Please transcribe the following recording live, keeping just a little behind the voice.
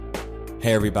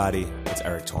Hey everybody, it's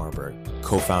Eric Torenberg,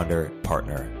 co-founder,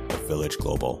 partner of Village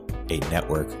Global, a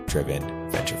network-driven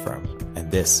venture firm.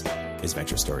 And this is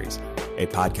Venture Stories, a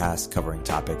podcast covering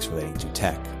topics relating to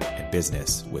tech and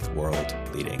business with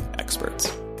world-leading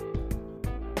experts.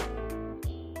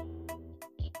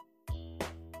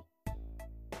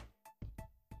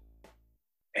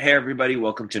 Hey everybody,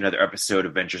 welcome to another episode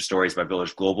of Venture Stories by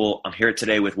Village Global. I'm here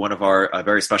today with one of our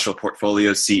very special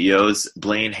portfolio CEOs,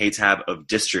 Blaine Hatab of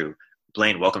Distru.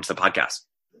 Blaine, welcome to the podcast.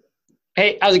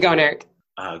 Hey, how's it going, Eric?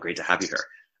 Great to have you here.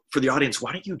 For the audience,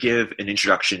 why don't you give an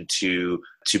introduction to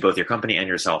both your company and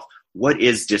yourself? What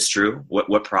is Distru?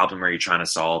 What problem are you trying to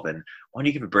solve? And why don't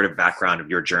you give a bit of background of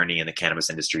your journey in the cannabis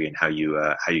industry and how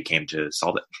you came to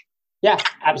solve it? Yeah,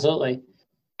 absolutely.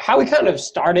 How we kind of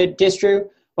started Distru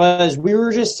was we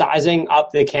were just sizing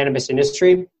up the cannabis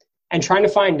industry and trying to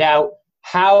find out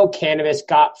how cannabis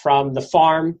got from the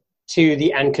farm to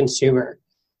the end consumer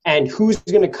and who's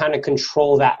going to kind of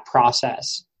control that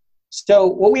process. So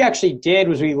what we actually did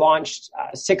was we launched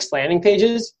 6 landing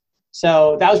pages.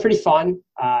 So that was pretty fun.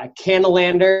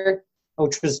 Cannalander,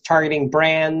 which was targeting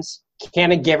brands.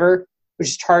 Cannagiver, which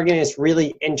is targeting this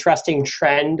really interesting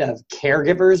trend of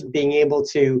caregivers being able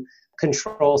to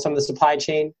control some of the supply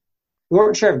chain. We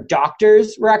weren't sure if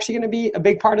doctors were actually going to be a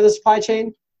big part of the supply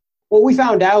chain. What we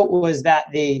found out was that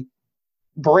the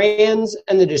brands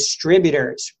and the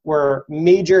distributors were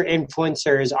major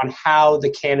influencers on how the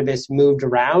cannabis moved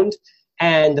around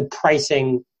and the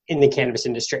pricing in the cannabis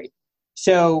industry.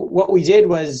 So what we did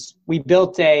was we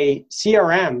built a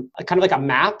CRM, kind of like a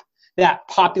map that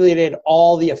populated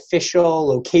all the official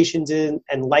locations and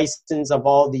license of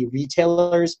all the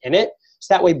retailers in it.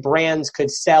 So that way brands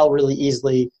could sell really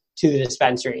easily to the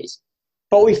dispensaries.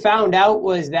 But what we found out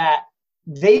was that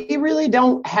they really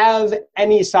don't have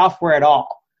any software at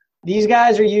all. These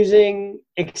guys are using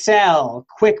Excel,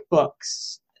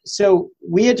 QuickBooks. So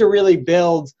we had to really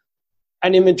build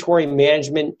an inventory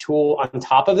management tool on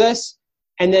top of this.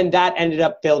 And then that ended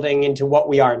up building into what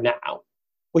we are now,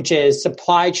 which is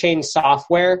supply chain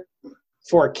software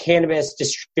for cannabis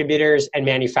distributors and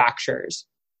manufacturers.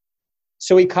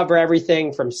 So we cover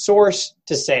everything from source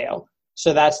to sale.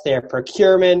 So that's their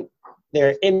procurement,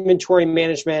 their inventory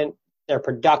management, their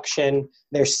production,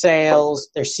 their sales,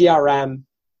 their CRM,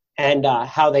 and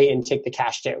how they intake the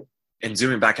cash too. And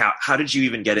zooming back out, how did you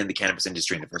even get in the cannabis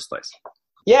industry in the first place?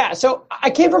 Yeah, so I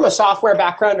came from a software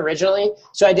background originally.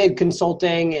 So I did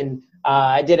consulting and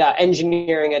I did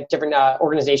engineering at different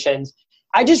organizations.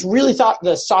 I just really thought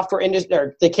the software industry,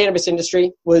 or the cannabis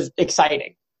industry, was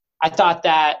exciting. I thought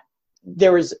that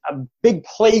there was a big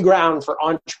playground for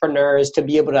entrepreneurs to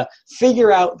be able to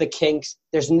figure out the kinks.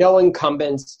 There's no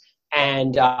incumbents,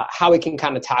 and how we can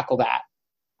kind of tackle that.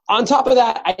 On top of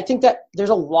that, I think that there's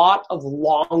a lot of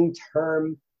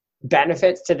long-term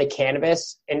benefits to the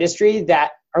cannabis industry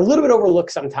that are a little bit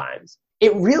overlooked sometimes.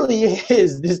 It really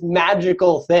is this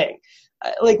magical thing.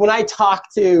 Like when I talk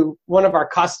to one of our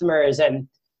customers and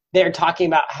they're talking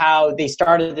about how they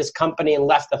started this company and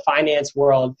left the finance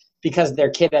world because their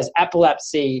kid has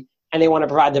epilepsy and they want to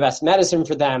provide the best medicine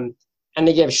for them, and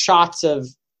they give shots of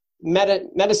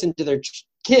medicine to their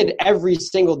kid every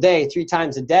single day, 3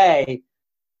 times a day,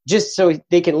 just so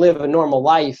they can live a normal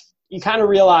life, you kind of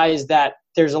realize that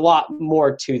there's a lot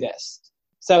more to this.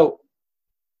 So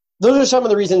those are some of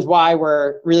the reasons why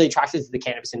we're really attracted to the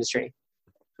cannabis industry.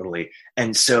 Totally.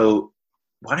 And so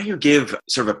why don't you give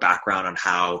sort of a background on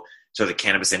how the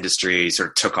cannabis industry sort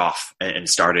of took off and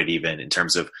started, even in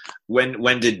terms of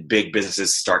when did big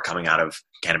businesses start coming out of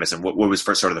cannabis, and what was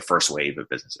first, sort of the first wave of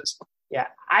businesses? Yeah,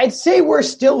 I'd say we're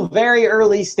still very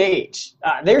early stage.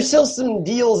 There's still some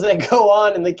deals that go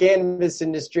on in the cannabis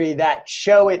industry that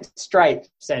show its stripes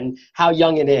and how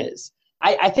young it is.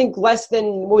 I think less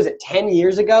than, 10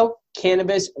 years ago,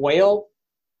 cannabis oil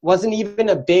wasn't even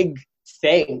a big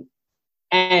thing.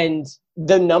 And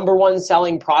the number one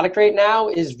selling product right now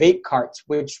is vape carts,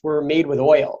 which were made with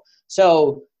oil.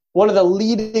 So one of the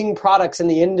leading products in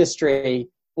the industry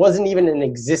wasn't even in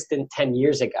existence 10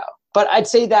 years ago. But I'd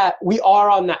say that we are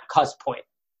on that cusp point.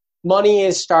 Money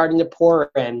is starting to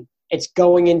pour in. It's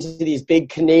going into these big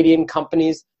Canadian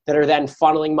companies that are then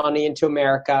funneling money into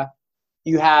America.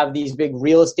 You have these big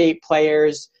real estate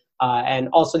players and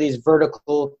also these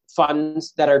vertical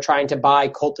funds that are trying to buy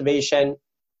cultivation,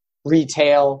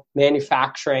 retail,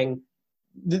 manufacturing.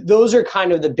 Those are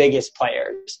kind of the biggest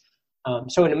players.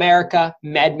 So in America,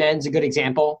 MedMen's a good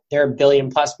example. They're a $1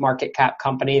 billion+ market cap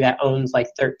company that owns like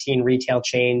 13 retail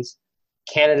chains.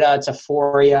 Canada, it's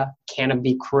Euphoria,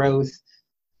 Cannabis Growth,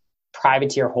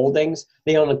 Privateer Holdings.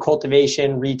 They own the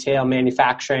cultivation, retail,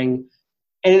 manufacturing.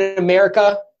 And in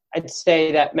America, I'd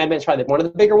say that MedMen's probably one of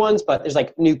the bigger ones, but there's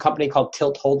like a new company called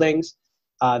Tilt Holdings.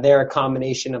 They're a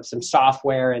combination of some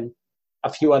software and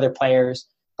a few other players.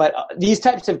 But these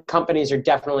types of companies are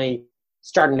definitely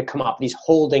starting to come up. These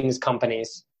holdings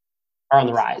companies are on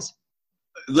the rise.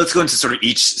 Let's go into sort of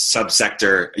each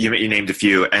subsector. You named a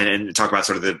few, and talk about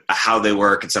sort of how they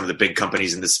work and some of the big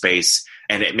companies in the space,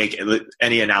 and make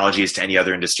any analogies to any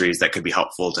other industries that could be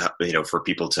helpful to for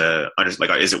people to understand.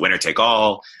 Like, is it winner take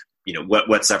all?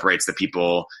 What separates the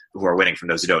people who are winning from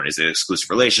those who don't? Is it exclusive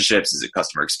relationships? Is it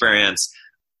customer experience?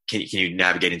 Can you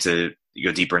navigate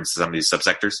go deeper into some of these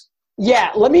subsectors?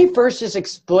 Yeah, let me first just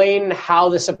explain how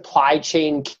the supply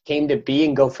chain came to be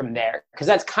and go from there, because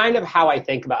that's kind of how I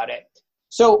think about it.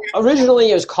 So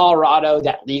originally it was Colorado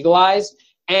that legalized,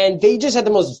 and they just had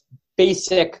the most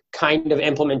basic kind of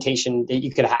implementation that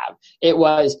you could have. It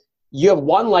was, you have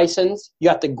one license, you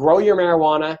have to grow your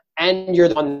marijuana, and you're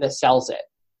the one that sells it.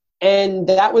 And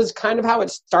that was kind of how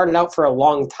it started out for a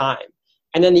long time.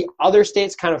 And then the other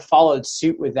states kind of followed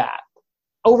suit with that.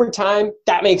 Over time,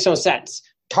 that makes no sense.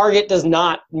 Target does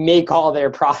not make all their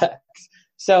products.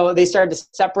 So they started to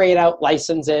separate out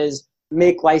licenses,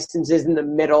 make licenses in the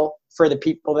middle for the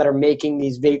people that are making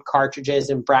these vape cartridges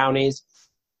and brownies,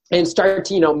 and start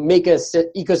to, make a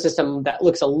ecosystem that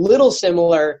looks a little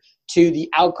similar to the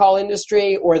alcohol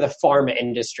industry or the pharma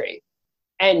industry.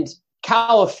 And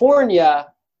California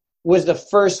was the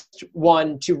first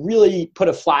one to really put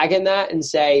a flag in that and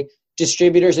say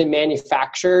distributors and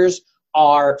manufacturers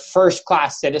are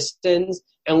first-class citizens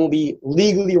and will be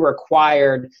legally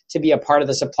required to be a part of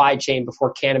the supply chain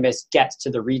before cannabis gets to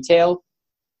the retail.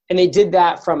 And they did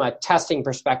that from a testing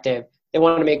perspective. They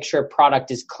want to make sure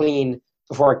product is clean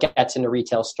before it gets into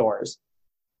retail stores.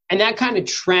 And that kind of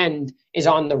trend is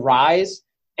on the rise,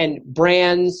 and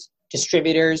brands,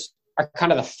 distributors are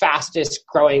kind of the fastest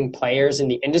growing players in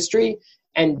the industry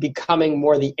and becoming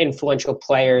more the influential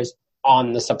players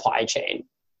on the supply chain.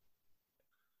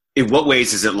 In what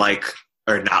ways is it like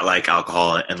or not like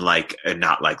alcohol and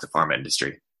not like the pharma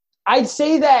industry? I'd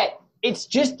say that it's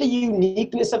just the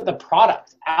uniqueness of the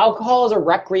product. Alcohol is a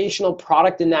recreational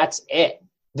product, and that's it.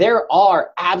 There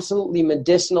are absolutely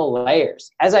medicinal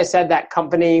layers. As I said, that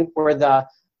company where the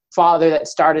father that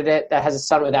started it that has a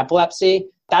son with epilepsy,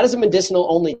 that is a medicinal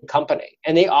only company,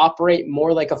 and they operate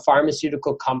more like a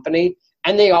pharmaceutical company,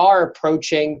 and they are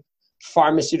approaching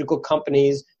pharmaceutical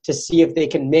companies to see if they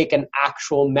can make an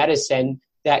actual medicine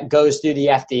that goes through the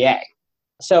FDA.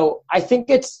 So I think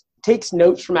it takes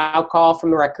notes from alcohol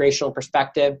from a recreational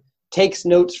perspective, takes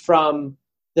notes from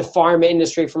the pharma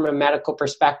industry from a medical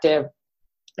perspective,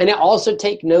 and it also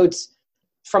takes notes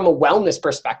from a wellness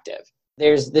perspective.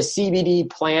 There's the CBD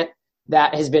plant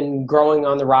that has been growing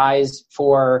on the rise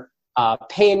for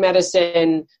pain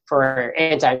medicine, for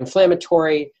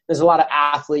anti-inflammatory. There's a lot of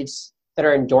athletes that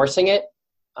are endorsing it.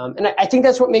 And I think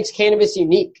that's what makes cannabis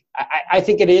unique. I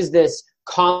think it is this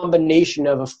combination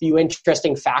of a few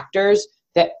interesting factors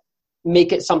that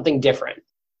make it something different.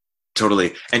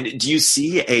 Totally. And do you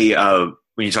see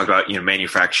when you talk about,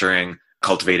 manufacturing,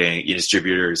 cultivating,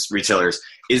 distributors, retailers,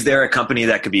 is there a company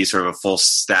that could be sort of a full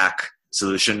stack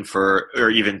solution for, or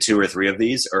even two or three of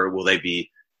these, or will they be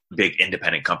big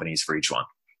independent companies for each one?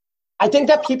 I think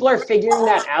that people are figuring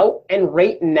that out. And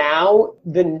right now,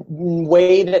 the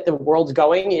way that the world's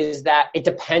going is that it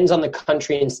depends on the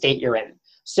country and state you're in.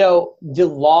 So the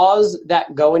laws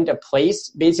that go into place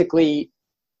basically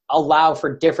allow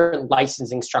for different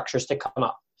licensing structures to come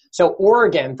up. So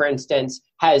Oregon, for instance,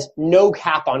 has no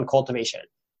cap on cultivation.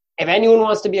 If anyone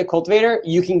wants to be a cultivator,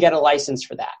 you can get a license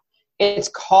for that. It's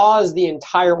caused the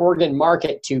entire Oregon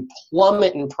market to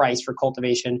plummet in price for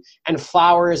cultivation, and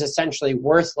flower is essentially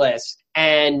worthless.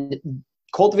 And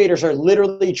cultivators are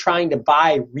literally trying to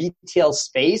buy retail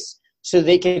space so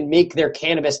they can make their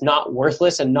cannabis not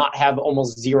worthless and not have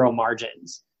almost zero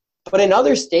margins. But in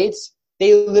other states,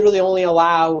 they literally only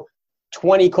allow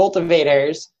 20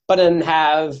 cultivators, but then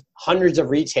have hundreds of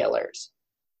retailers.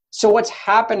 So what's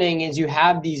happening is you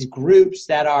have these groups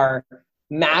that are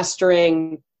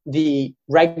mastering the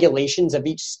regulations of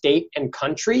each state and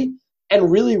country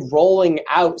and really rolling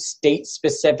out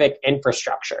state-specific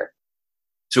infrastructure.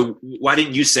 So why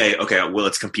didn't you say, okay, well,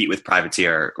 let's compete with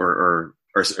privateer or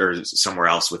somewhere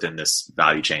else within this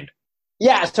value chain?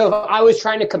 Yeah, so if I was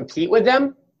trying to compete with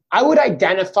them, I would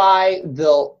identify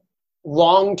the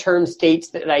long-term states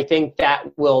that I think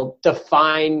that will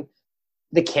define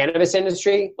the cannabis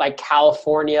industry, like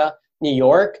California, New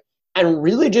York, and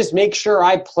really just make sure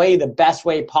I play the best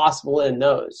way possible in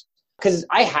those. Because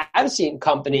I have seen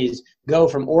companies go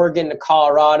from Oregon to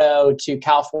Colorado to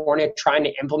California trying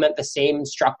to implement the same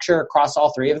structure across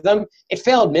all three of them. It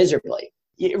failed miserably.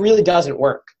 it really doesn't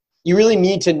work. You really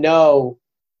need to know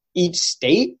each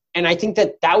state. And I think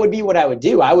that would be what I would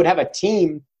do. I would have a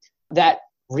team that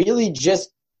really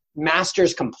just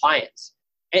masters compliance.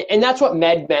 And that's what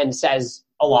MedMen says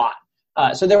a lot.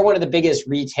 So they're one of the biggest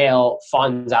retail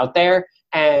funds out there.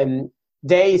 And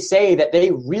they say that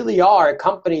they really are a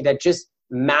company that just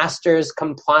masters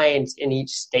compliance in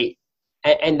each state.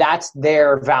 And that's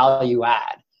their value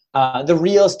add. The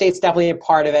real estate's definitely a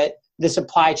part of it. The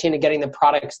supply chain of getting the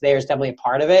products there is definitely a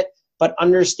part of it. But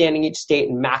understanding each state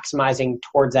and maximizing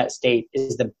towards that state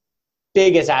is the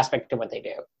biggest aspect of what they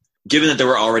do. Given that there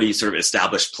were already sort of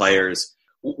established players,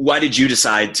 why did you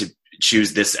decide to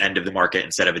choose this end of the market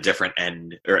instead of a different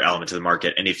end or element of the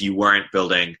market? And if you weren't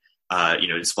building,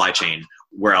 the supply chain,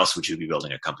 where else would you be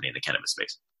building a company in the cannabis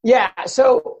space? Yeah,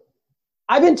 so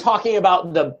I've been talking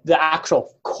about the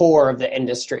actual core of the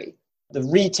industry, the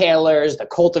retailers, the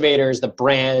cultivators, the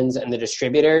brands, and the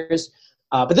distributors.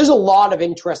 But there's a lot of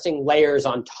interesting layers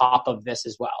on top of this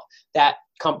as well that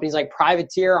companies like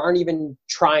Privateer aren't even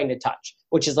trying to touch,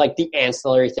 which is like the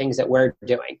ancillary things that we're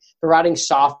doing. Providing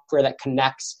software that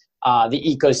connects the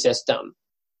ecosystem.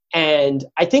 And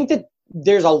I think that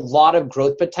there's a lot of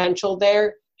growth potential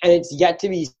there, and it's yet to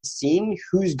be seen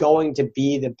who's going to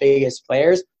be the biggest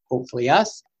players, hopefully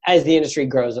us, as the industry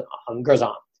grows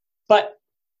on. But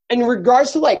in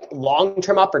regards to like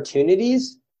long-term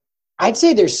opportunities, I'd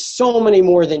say there's so many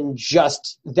more than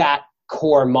just that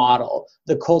core model,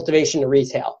 the cultivation to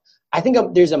retail. I think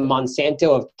there's a Monsanto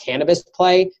of cannabis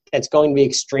play that's going to be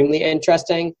extremely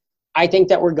interesting. I think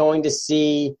that we're going to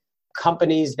see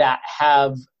companies that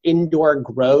have indoor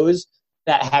grows,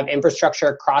 that have infrastructure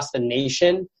across the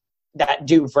nation, that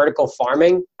do vertical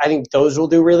farming. I think those will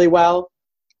do really well.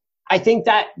 I think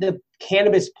that the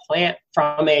cannabis plant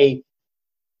from a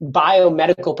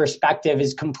biomedical perspective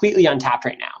is completely untapped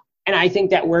right now. And I think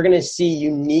that we're going to see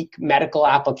unique medical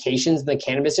applications in the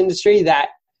cannabis industry that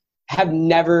have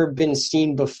never been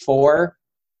seen before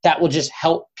that will just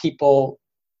help people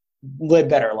live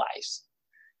better lives.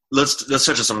 Let's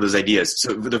touch on some of those ideas.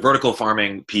 So the vertical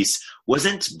farming piece,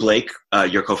 wasn't Blake,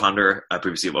 your co-founder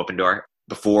previously of Open Door,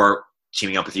 before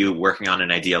teaming up with you, working on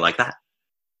an idea like that?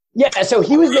 Yeah, so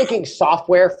he was making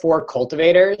software for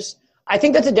cultivators. I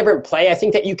think that's a different play. I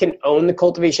think that you can own the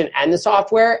cultivation and the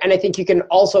software, and I think you can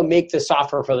also make the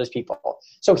software for those people.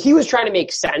 So he was trying to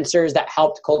make sensors that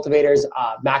helped cultivators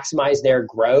maximize their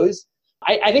grows.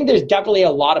 I think there's definitely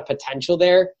a lot of potential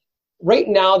there. Right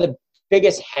now, the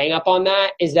biggest hang up on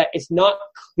that is that it's not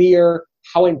clear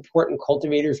how important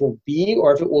cultivators will be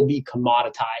or if it will be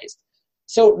commoditized.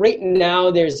 So right now,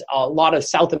 there's a lot of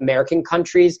South American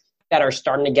countries that are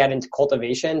starting to get into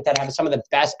cultivation that have some of the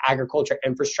best agriculture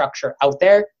infrastructure out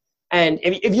there. And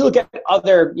if you look at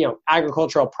other,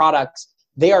 agricultural products,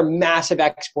 they are massive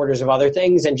exporters of other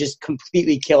things and just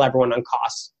completely kill everyone on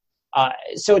costs.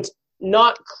 So it's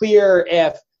not clear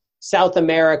if South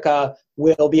America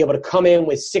will be able to come in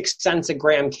with 6 cents a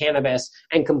gram cannabis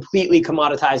and completely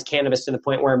commoditize cannabis to the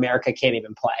point where America can't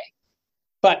even play.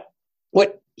 But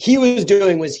what he was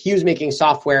doing was he was making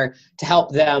software to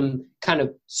help them kind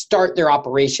of start their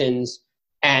operations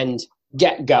and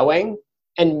get going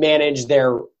and manage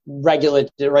their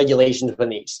regulations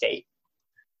within each state.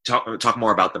 Talk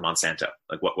more about the Monsanto.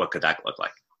 Like what could that look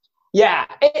like? Yeah.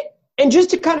 And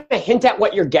just to kind of hint at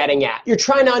what you're getting at, you're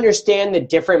trying to understand the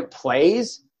different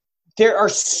plays. There are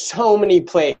so many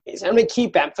plays. I'm going to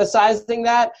keep emphasizing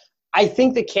that. I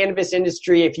think the cannabis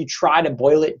industry, if you try to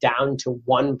boil it down to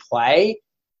one play,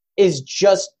 is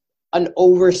just an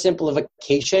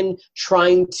oversimplification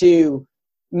trying to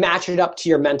match it up to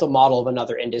your mental model of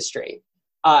another industry.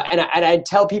 And I'd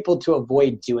tell people to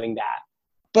avoid doing that.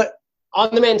 But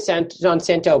on the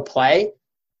Monsanto play,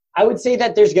 I would say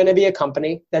that there's going to be a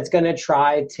company that's going to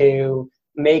try to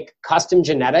make custom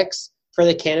genetics for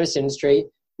the cannabis industry,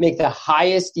 make the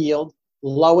highest yield,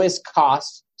 lowest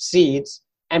cost seeds,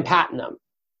 and patent them.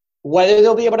 Whether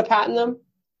they'll be able to patent them,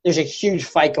 there's a huge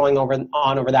fight going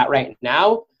on over that right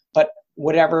now. But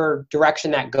whatever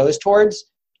direction that goes towards,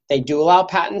 they do allow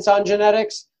patents on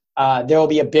genetics. There will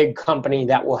be a big company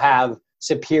that will have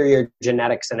superior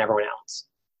genetics than everyone else.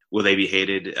 Will they be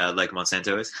hated like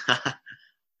Monsanto is?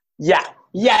 Yeah.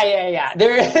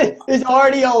 There's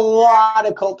already a lot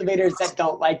of cultivators that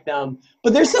don't like them.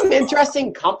 But there's some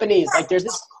interesting companies. Like there's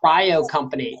this cryo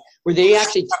company where they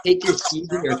actually take your seeds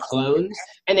and your clones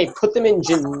and they put them in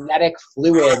genetic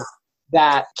fluid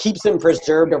that keeps them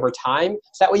preserved over time.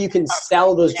 So that way you can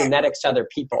sell those genetics to other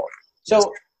people.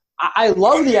 So I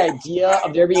love the idea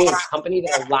of there being a company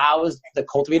that allows the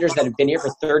cultivators that have been here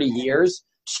for 30 years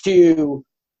to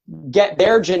get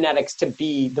their genetics to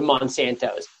be the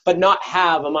Monsantos, but not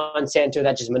have a Monsanto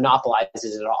that just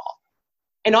monopolizes it all.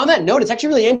 And on that note, it's actually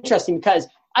really interesting because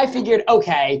I figured,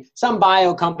 okay, some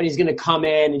bio company is going to come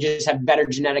in and just have better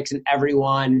genetics than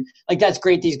everyone. Like, that's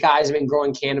great. These guys have been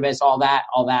growing cannabis, all that.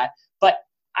 But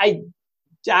I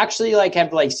actually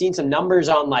have seen some numbers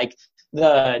on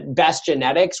the best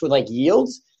genetics with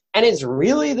yields. And it's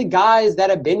really the guys that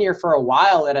have been here for a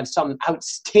while that have some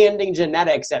outstanding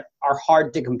genetics that are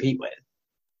hard to compete with.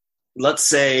 Let's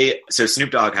say, so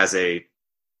Snoop Dogg has a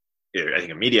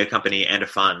media company and a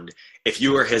fund. If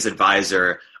you were his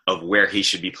advisor of where he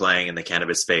should be playing in the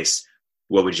cannabis space,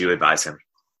 what would you advise him?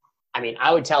 I mean,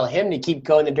 I would tell him to keep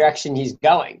going the direction he's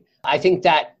going. I think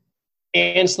that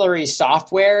ancillary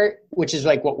software, which is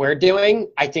what we're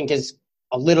doing, I think is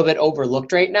a little bit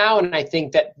overlooked right now. And I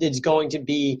think that it's going to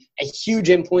be a huge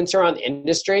influencer on the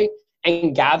industry,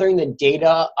 and gathering the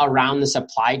data around the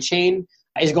supply chain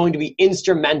is going to be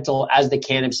instrumental as the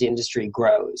cannabis industry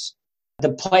grows.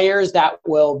 The players that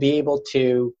will be able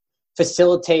to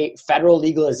facilitate federal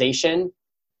legalization,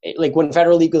 when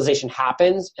federal legalization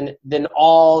happens and then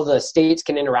all the states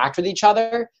can interact with each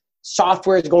other,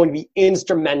 software is going to be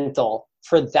instrumental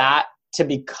for that to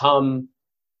become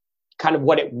kind of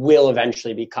what it will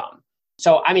eventually become.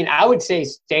 So, I mean, I would say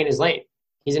stay in his lane.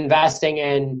 He's investing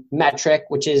in Metric,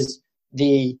 which is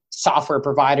the software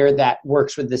provider that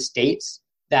works with the states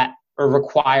that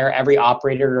require every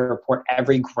operator to report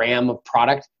every gram of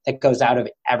product that goes out of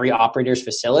every operator's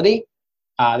facility.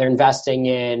 They're investing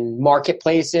in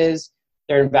marketplaces.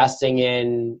 They're investing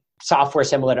in software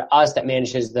similar to us that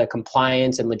manages the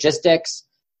compliance and logistics.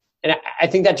 And I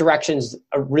think that direction's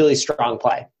a really strong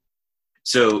play.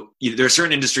 So there are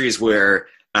certain industries where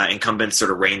incumbents sort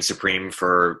of reign supreme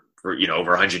for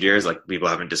over 100 years. Like, people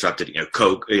haven't disrupted,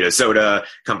 Coke, soda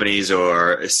companies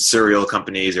or cereal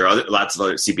companies or lots of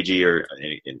other CPG or,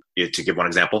 to give one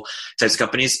example, types of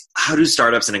companies. How do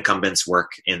startups and incumbents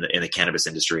work in the cannabis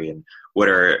industry, and what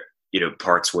are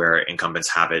parts where incumbents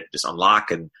have it just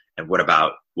unlock, and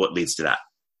what leads to that?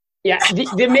 Yeah,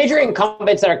 the major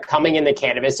incumbents that are coming in the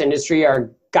cannabis industry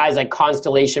are guys like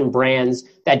Constellation Brands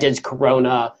that did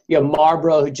Corona. You have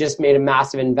Marlboro, who just made a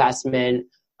massive investment.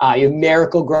 You have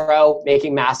Miracle Grow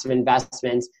making massive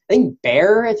investments. I think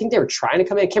Bear, they were trying to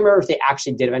come in. I can't remember if they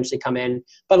actually did eventually come in.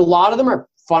 But a lot of them are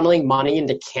funneling money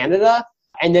into Canada,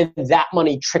 and then that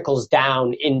money trickles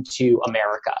down into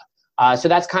America. So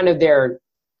that's kind of their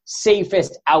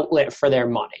safest outlet for their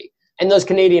money. And those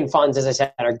Canadian funds, as I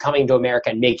said, are coming to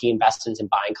America and making investments and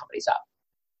buying companies up.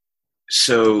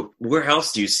 So where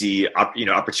else do you see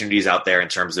opportunities out there in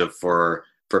terms of for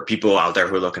people out there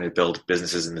who are looking to build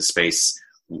businesses in the space?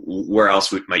 Where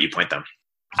else might you point them?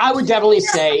 I would definitely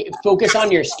say focus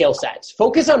on your skill sets.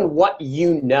 Focus on what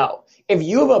you know. If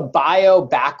you have a bio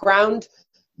background,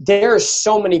 there are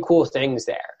so many cool things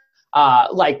there.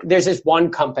 There's this one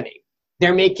company.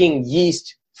 They're making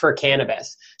yeast for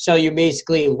cannabis. So you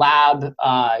basically lab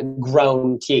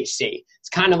grown THC. It's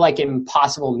kind of like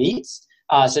Impossible Meats.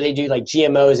 So they do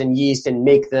GMOs and yeast and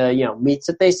make the meats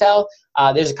that they sell.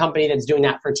 There's a company that's doing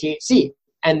that for THC.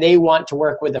 And they want to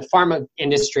work with the pharma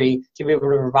industry to be able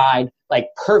to provide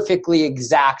perfectly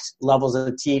exact levels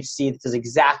of THC that does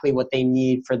exactly what they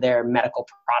need for their medical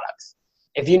products.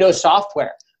 If you know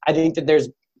software, I think that there's,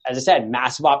 as I said,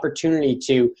 massive opportunity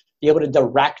to be able to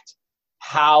direct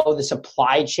how the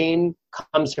supply chain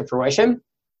comes to fruition.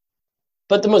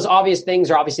 But the most obvious things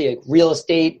are obviously real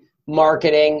estate,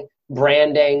 marketing,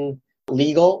 branding,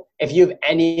 legal. If you have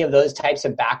any of those types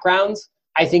of backgrounds,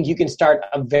 I think you can start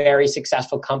a very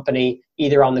successful company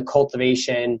either on the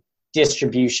cultivation,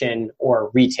 distribution,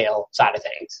 or retail side of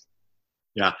things.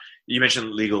 Yeah. You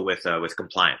mentioned legal with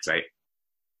compliance, right?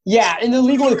 Yeah. And the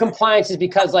legal with compliance is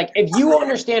because if you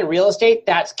understand real estate,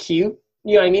 that's cute.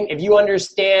 You know what I mean? If you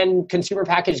understand consumer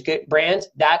packaged good brands,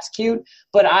 that's cute.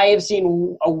 But I have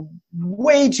seen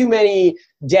way too many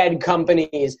dead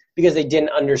companies because they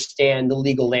didn't understand the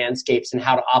legal landscapes and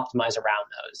how to optimize around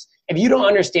those. If you don't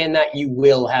understand that, you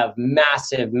will have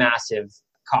massive, massive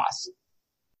costs.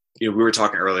 We were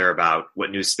talking earlier about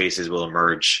what new spaces will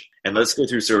emerge. And let's go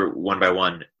through sort of one by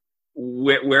one.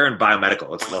 Where in biomedical?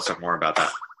 Let's talk more about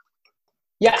that.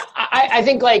 Yeah, I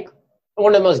think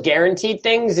one of the most guaranteed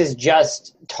things is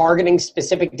just targeting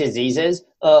specific diseases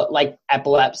like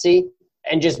epilepsy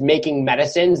and just making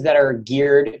medicines that are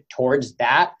geared towards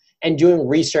that and doing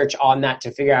research on that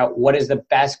to figure out what is the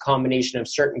best combination of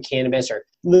certain cannabis or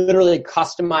literally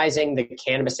customizing the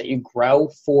cannabis that you grow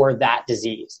for that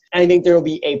disease. And I think there will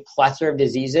be a plethora of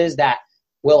diseases that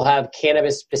will have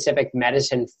cannabis-specific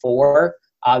medicine for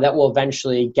that will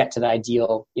eventually get to the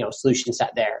ideal solution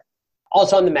set there.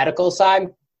 Also on the medical side,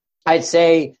 I'd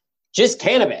say just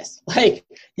cannabis. Like,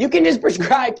 you can just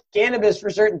prescribe cannabis for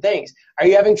certain things. Are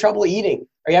you having trouble eating?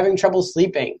 Are you having trouble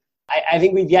sleeping? I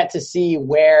think we've yet to see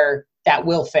where that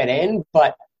will fit in,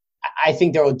 but I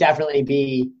think there will definitely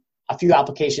be a few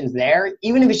applications there,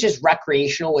 even if it's just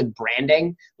recreational with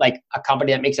branding, like a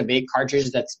company that makes a big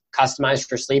cartridge that's customized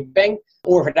for sleeping,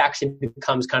 or if it actually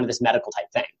becomes kind of this medical type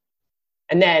thing.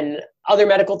 And then other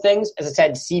medical things, as I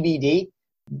said, CBD.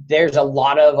 There's a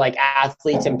lot of like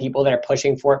athletes and people that are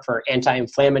pushing for it for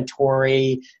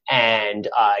anti-inflammatory and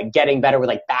getting better with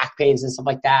like back pains and stuff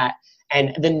like that.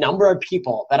 And the number of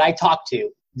people that I talk to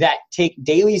that take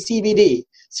daily CBD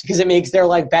because it makes their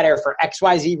life better for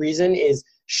XYZ reason is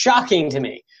shocking to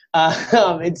me.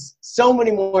 It's so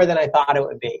many more than I thought it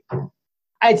would be.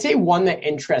 I'd say one that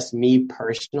interests me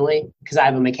personally, because I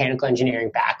have a mechanical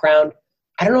engineering background.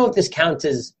 I don't know if this counts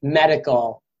as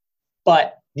medical,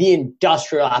 but the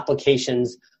industrial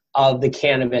applications of the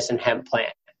cannabis and hemp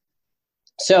plant.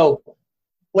 So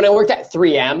when I worked at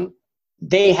 3M,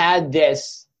 they had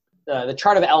this, the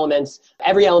chart of elements,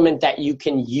 every element that you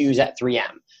can use at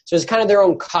 3M. So it's kind of their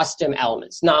own custom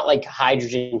elements, not like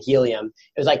hydrogen, helium.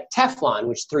 It was like Teflon,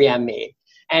 which 3M made,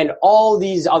 and all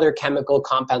these other chemical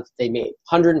compounds that they made,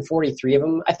 143 of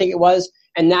them, I think it was.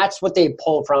 And that's what they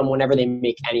pull from whenever they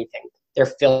make anything, their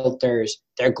filters,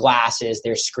 their glasses,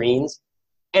 their screens.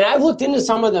 And I've looked into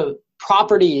some of the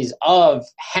properties of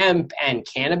hemp and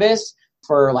cannabis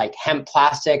for like hemp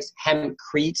plastics,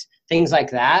 hempcrete, things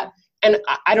like that. And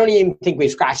I don't even think we've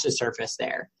scratched the surface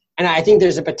there. And I think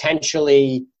there's a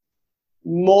potentially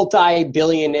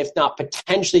multi-billion, if not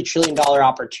potentially trillion-dollar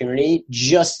opportunity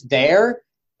just there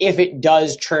if it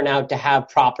does turn out to have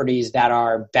properties that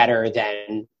are better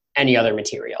than any other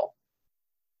material.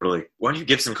 Totally. Why don't you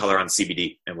give some color on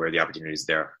CBD and where the opportunities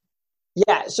there are?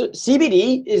 Yeah, so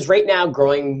CBD is right now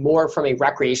growing more from a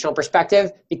recreational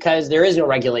perspective because there is no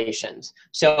regulations.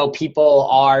 So people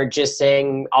are just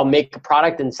saying, I'll make a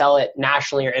product and sell it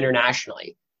nationally or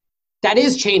internationally. That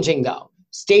is changing though.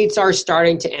 States are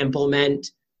starting to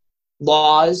implement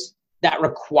laws that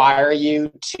require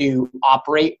you to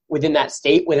operate within that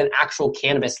state with an actual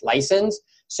cannabis license.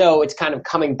 So it's kind of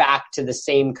coming back to the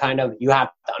same kind of, you have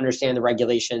to understand the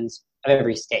regulations of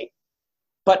every state.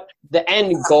 But the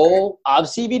end goal of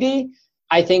CBD,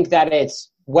 I think that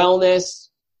it's wellness.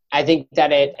 I think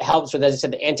that it helps with, as I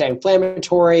said, the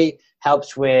anti-inflammatory,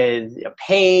 helps with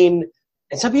pain.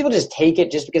 And some people just take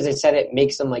it just because they said it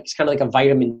makes them like, it's kind of like a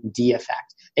vitamin D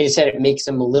effect. They just said it makes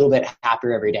them a little bit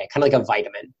happier every day, kind of like a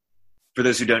vitamin. For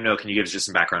those who don't know, can you give us just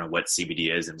some background on what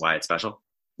CBD is and why it's special?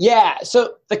 Yeah,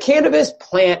 so the cannabis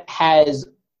plant has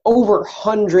over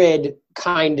 100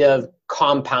 kind of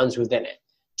compounds within it.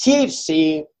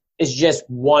 THC is just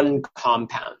one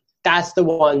compound. That's the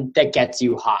one that gets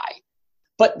you high.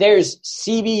 But there's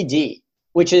CBD,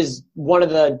 which is one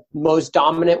of the most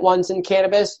dominant ones in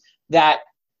cannabis that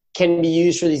can be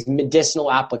used for these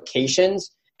medicinal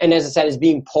applications. And as I said, is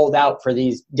being pulled out for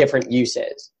these different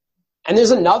uses. And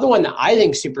there's another one that I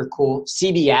think is super cool,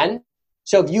 CBN.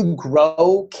 So if you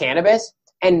grow cannabis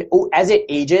and as it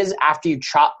ages, after you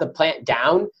chop the plant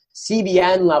down,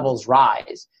 CBN levels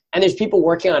rise. And there's people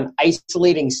working on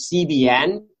isolating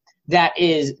CBN that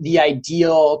is the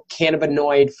ideal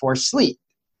cannabinoid for sleep.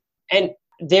 And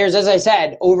there's, as I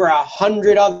said, over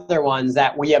 100 other ones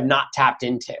that we have not tapped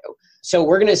into. So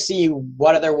we're going to see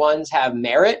what other ones have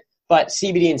merit, but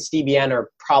CBD and CBN are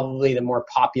probably the more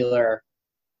popular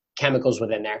chemicals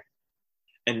within there.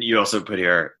 And you also put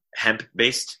here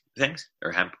hemp-based things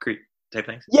or hempcrete type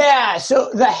things? Yeah, so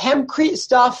the hempcrete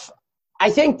stuff, I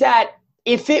think that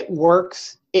if it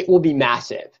works, it will be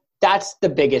massive. That's the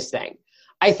biggest thing.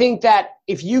 I think that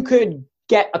if you could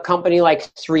get a company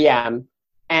like 3M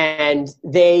and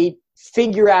they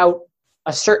figure out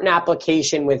a certain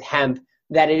application with hemp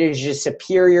that it is just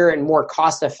superior and more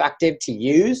cost effective to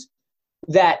use,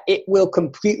 that it will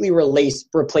completely replace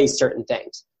certain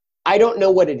things. I don't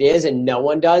know what it is and no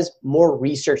one does. More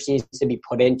research needs to be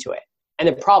put into it. And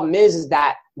the problem is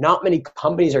that not many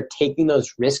companies are taking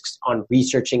those risks on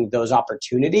researching those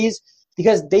opportunities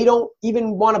because they don't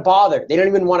even want to bother. They don't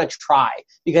even want to try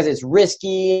because it's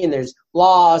risky and there's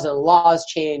laws and laws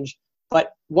change.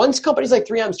 But once companies like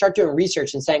 3M start doing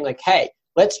research and saying like, hey,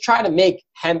 let's try to make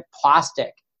hemp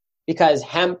plastic because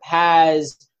hemp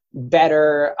has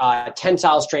better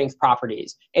tensile strength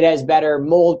properties. It has better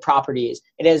mold properties.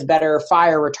 It has better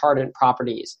fire retardant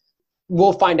properties.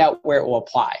 We'll find out where it will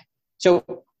apply. So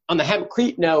on the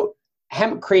hempcrete note,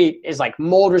 hempcrete is like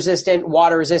mold resistant,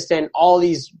 water resistant, all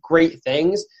these great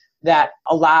things that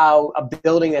allow a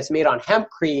building that's made on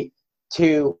hempcrete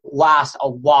to last a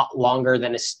lot longer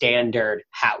than a standard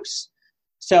house.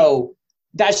 So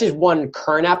that's just one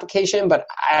current application, but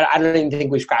I don't even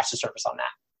think we've scratched the surface on that.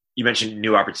 You mentioned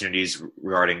new opportunities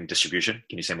regarding distribution.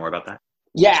 Can you say more about that?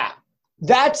 Yeah,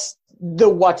 that's the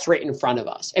what's right in front of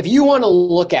us. If you want to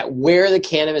look at where the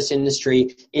cannabis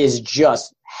industry is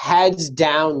just heads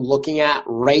down looking at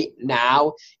right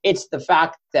now, it's the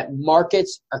fact that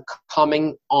markets are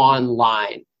coming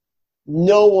online.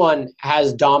 No one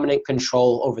has dominant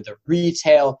control over the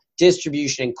retail,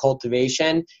 distribution, and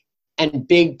cultivation, and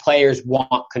big players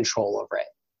want control over it.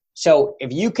 So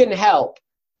if you can help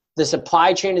the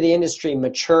supply chain of the industry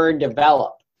mature and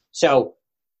develop, so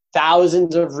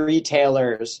thousands of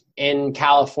retailers in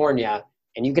California,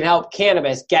 and you can help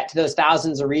cannabis get to those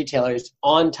thousands of retailers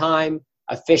on time,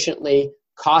 efficiently,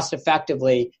 cost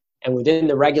effectively, and within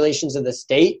the regulations of the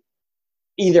state,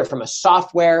 either from a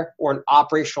software or an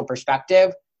operational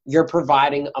perspective, you're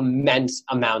providing immense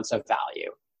amounts of value.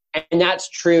 And that's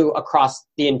true across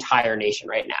the entire nation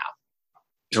right now.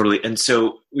 Totally. And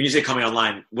so when you say coming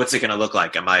online, what's it going to look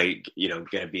like? Am I, going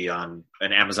to be on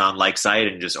an Amazon-like site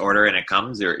and just order and it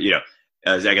comes? Or,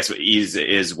 I guess ease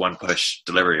is one push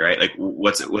delivery, right? Like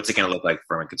what's it going to look like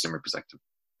from a consumer perspective?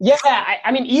 Yeah,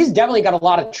 I mean, Ease definitely got a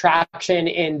lot of traction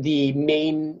in the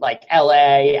main, like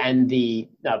LA and the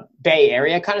Bay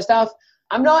Area kind of stuff.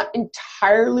 I'm not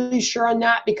entirely sure on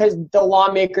that because the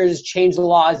lawmakers change the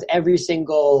laws every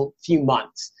single few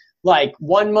months. Like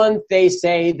 1 month they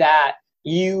say that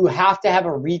you have to have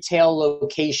a retail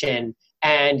location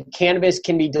and cannabis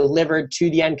can be delivered to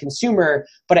the end consumer,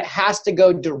 but it has to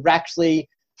go directly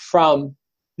from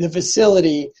the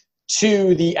facility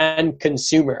to the end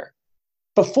consumer.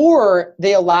 Before,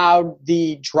 they allowed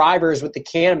the drivers with the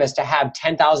cannabis to have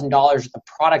 $10,000 worth of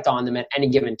product on them at any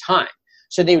given time.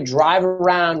 So they would drive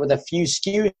around with a few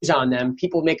SKUs on them,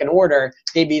 people would make an order,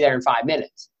 they'd be there in 5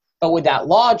 minutes. But with that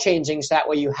law changing, so that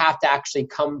way you have to actually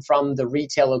come from the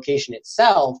retail location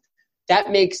itself,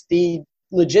 that makes the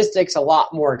logistics a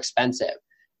lot more expensive.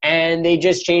 And they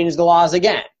just changed the laws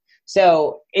again.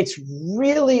 So it's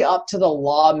really up to the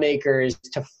lawmakers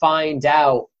to find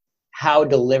out how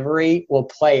delivery will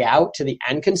play out to the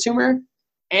end consumer.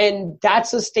 And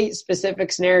that's a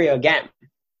state-specific scenario. Again,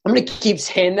 I'm going to keep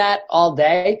saying that all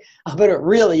day, but it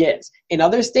really is. In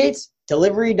other states,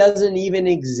 delivery doesn't even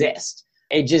exist.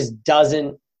 It just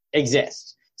doesn't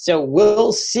exist. So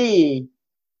we'll see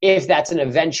if that's an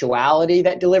eventuality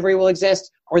that delivery will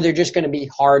exist, or they're just going to be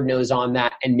hard-nosed on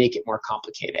that and make it more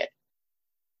complicated.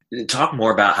 Talk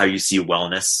more about how you see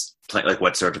wellness, like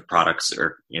what sort of products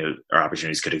or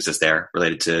opportunities could exist there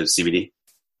related to CBD.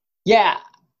 Yeah.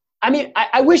 I mean,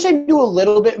 I wish I knew a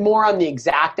little bit more on the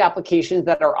exact applications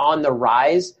that are on the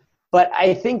rise, but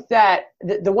I think that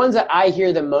the ones that I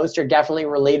hear the most are definitely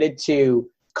related to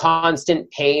constant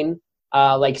pain.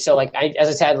 As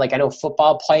I said, I know a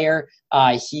football player,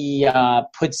 he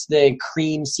puts the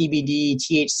cream, CBD,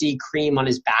 THC cream on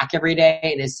his back every day,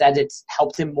 and it says it's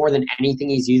helped him more than anything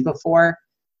he's used before.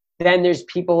 Then there's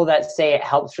people that say it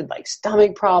helps with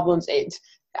stomach problems.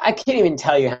 I can't even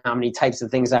tell you how many types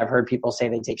of things I've heard people say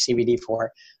they take CBD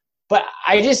for. But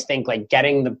I just think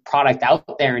getting the product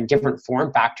out there in different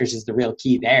form factors is the real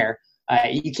key there.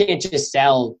 You can't just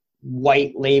sell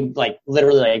white label,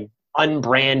 literally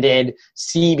unbranded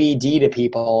CBD to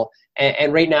people.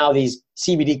 And right now these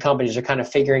CBD companies are kind of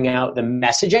figuring out the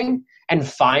messaging and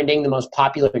finding the most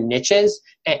popular niches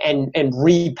and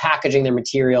repackaging their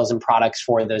materials and products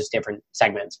for those different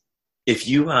segments. If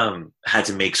you had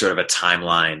to make sort of a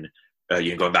timeline,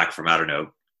 going back from,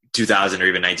 2000 or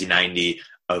even 1990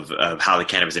 of how the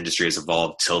cannabis industry has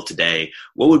evolved till today,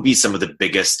 what would be some of the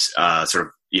biggest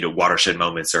watershed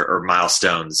moments or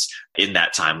milestones in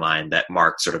that timeline that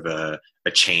mark sort of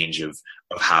a change of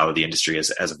how the industry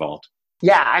has evolved?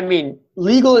 Yeah, I mean,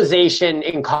 legalization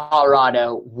in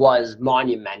Colorado was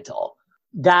monumental.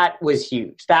 That was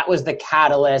huge. That was the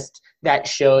catalyst that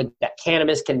showed that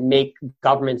cannabis can make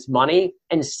governments money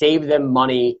and save them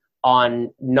money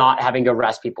on not having to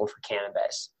arrest people for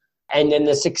cannabis. And then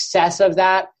the success of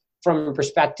that from a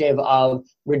perspective of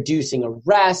reducing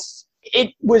arrests,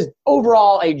 it was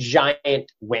overall a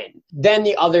giant win. Then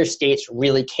the other states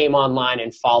really came online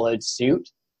and followed suit.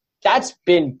 That's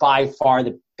been by far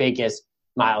the biggest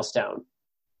milestone.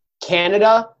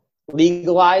 Canada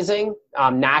legalizing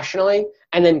nationally,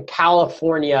 and then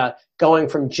California going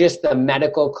from just the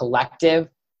medical collective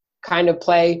kind of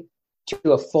play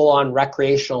to a full-on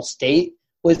recreational state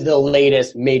was the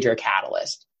latest major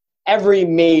catalyst. Every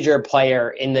major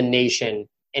player in the nation,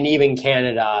 and even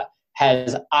Canada,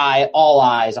 has all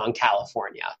eyes on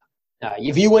California.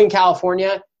 If you win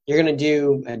California, you're going to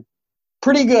do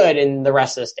pretty good in the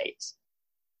rest of the states.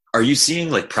 Are you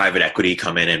seeing like private equity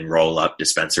come in and roll up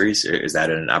dispensaries? Is that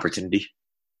an opportunity?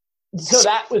 So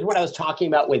that was what I was talking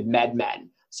about with MedMen.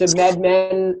 So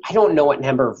MedMen, I don't know what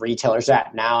number of retailers are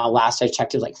at now. Last I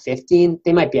checked, it was like 15.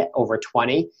 They might be at over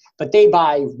 20. But they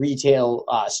buy retail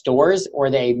stores, or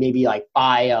they maybe like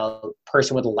buy a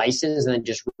person with a license and then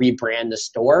just rebrand the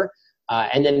store.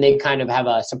 And then they kind of have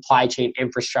a supply chain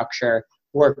infrastructure,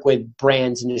 work with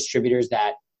brands and distributors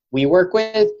that we work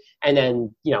with, and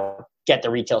then, get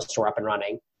the retail store up and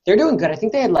running. They're doing good. I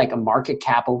think they had like a market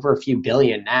cap over a few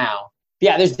billion now.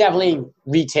 Yeah, there's definitely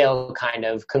retail kind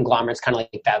of conglomerates, kind of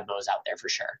like BevMo's out there for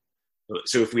sure.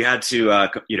 So if we had to,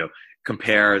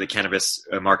 compare the cannabis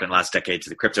market in the last decade to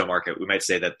the crypto market, we might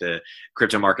say that the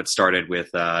crypto market started with,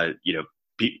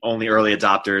 only early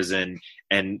adopters and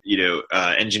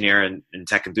engineer and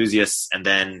tech enthusiasts, and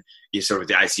then sort of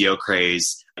the ICO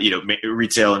craze.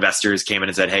 Retail investors came in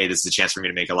and said, "Hey, this is a chance for me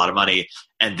to make a lot of money."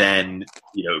 And then,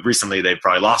 recently they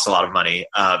probably lost a lot of money,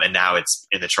 and now it's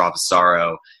in the trough of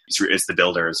sorrow. It's the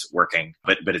builders working,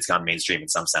 but it's gone mainstream in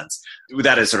some sense.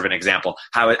 That is sort of an example.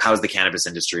 How has the cannabis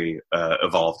industry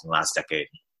evolved in the last decade?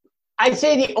 I'd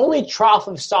say the only trough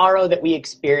of sorrow that we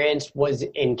experienced was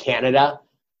in Canada.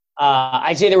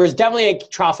 I'd say there was definitely a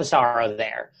trough of sorrow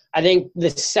there. I think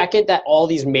the second that all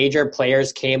these major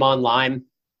players came online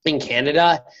in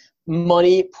Canada,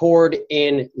 money poured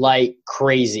in like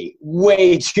crazy,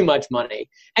 way too much money.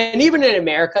 And even in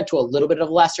America, to a little bit of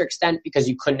a lesser extent, because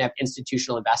you couldn't have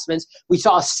institutional investments, we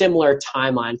saw a similar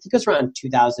timeline. I think it was around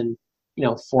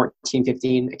 2014,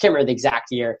 15. I can't remember the exact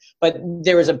year, but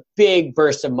there was a big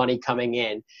burst of money coming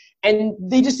in. And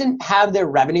they just didn't have their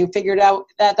revenue figured out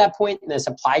at that point in the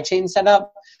supply chain set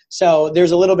up. So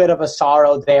there's a little bit of a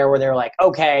sorrow there where they're like,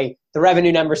 okay, the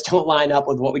revenue numbers don't line up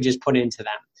with what we just put into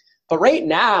them. But right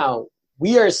now,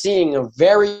 we are seeing a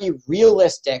very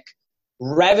realistic,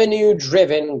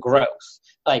 revenue-driven growth.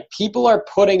 Like, people are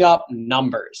putting up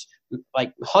numbers,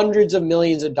 like hundreds of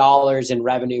millions of dollars in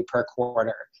revenue per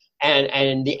quarter.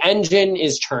 And the engine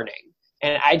is churning.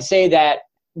 And I'd say that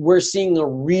we're seeing a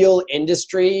real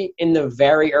industry in the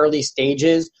very early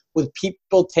stages with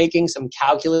people taking some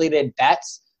calculated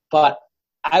bets. But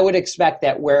I would expect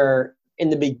that we're in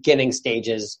the beginning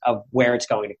stages of where it's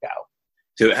going to go.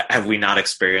 So have we not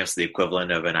experienced the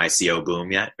equivalent of an ICO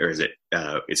boom yet? Or is it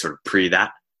it's sort of pre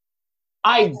that?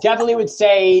 I definitely would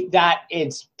say that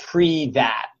it's pre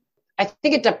that. I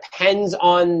think it depends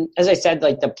on, as I said,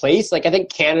 like the place. Like, I think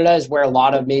Canada is where a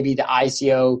lot of maybe the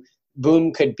ICO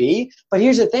boom could be. But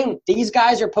here's the thing. These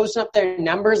guys are posting up their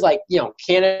numbers like,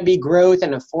 Cannabis growth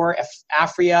and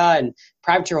Afria and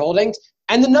Privateer Holdings.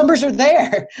 And the numbers are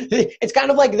there. It's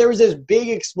kind of like there was this big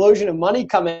explosion of money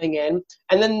coming in.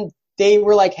 And then they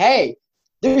were like, hey,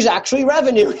 there's actually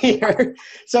revenue here.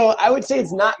 So I would say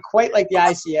it's not quite like the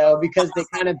ICO because they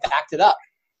kind of backed it up.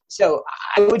 So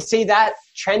I would say that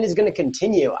trend is going to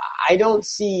continue. I don't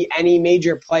see any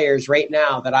major players right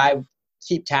now that I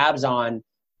keep tabs on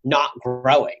not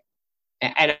growing.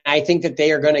 And I think that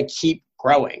they are going to keep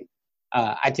growing.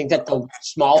 I think that the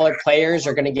smaller players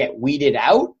are going to get weeded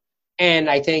out. And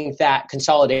I think that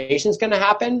consolidation is going to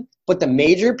happen. But the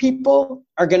major people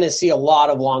are going to see a lot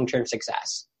of long-term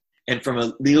success. And from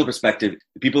a legal perspective,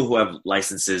 the people who have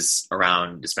licenses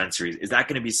around dispensaries, is that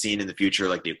going to be seen in the future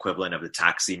like the equivalent of the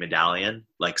taxi medallion,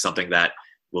 like something that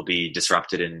will be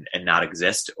disrupted and not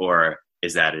exist? Or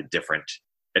is that a different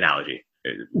analogy?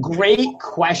 Great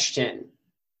question.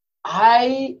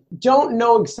 I don't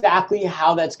know exactly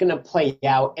how that's going to play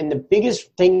out. And the biggest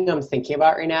thing I'm thinking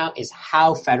about right now is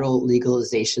how federal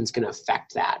legalization is going to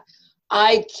affect that.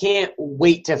 I can't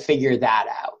wait to figure that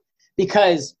out,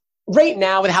 because right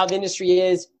now with how the industry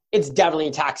is, it's definitely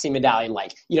a taxi medallion.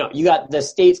 Like, you got the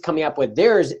states coming up with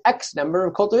there's X number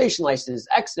of cultivation licenses,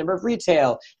 X number of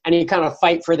retail, and you kind of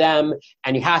fight for them,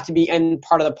 and you have to be in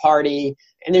part of the party.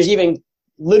 And there's even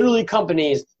literally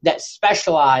companies that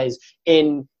specialize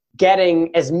in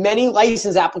getting as many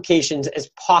license applications as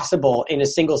possible in a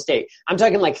single state. I'm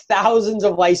talking like thousands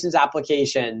of license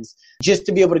applications just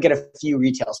to be able to get a few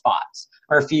retail spots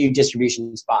or a few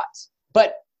distribution spots.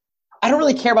 But I don't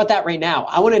really care about that right now.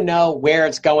 I want to know where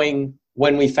it's going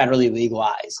when we federally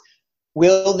legalize.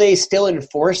 Will they still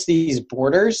enforce these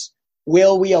borders?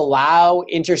 Will we allow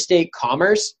interstate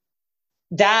commerce?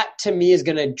 That, to me, is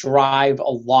going to drive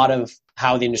a lot of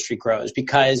how the industry grows,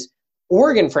 because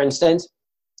Oregon, for instance,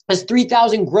 has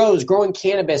 3,000 grows growing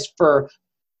cannabis for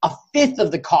a fifth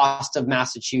of the cost of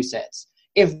Massachusetts.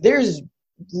 If there's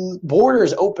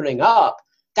borders opening up,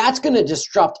 that's going to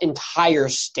disrupt entire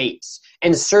states,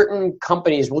 and certain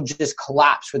companies will just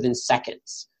collapse within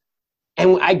seconds.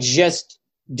 And I just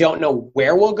Don't know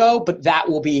where we'll go, but that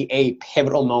will be a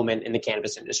pivotal moment in the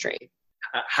cannabis industry.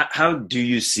 How do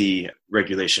you see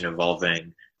regulation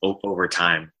evolving over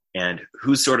time, and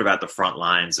who's sort of at the front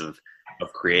lines of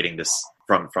creating this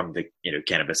from the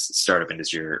cannabis startup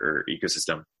industry or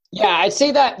ecosystem? Yeah, I'd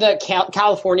say that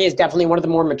California is definitely one of the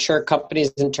more mature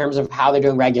companies in terms of how they're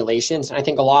doing regulations. And I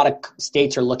think a lot of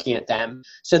states are looking at them.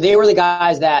 So they were the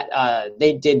guys that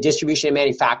they did distribution and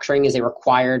manufacturing as a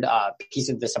required piece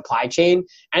of the supply chain.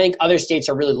 I think other states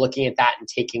are really looking at that and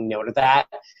taking note of that.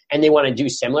 And they want to do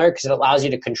similar because it allows you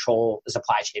to control the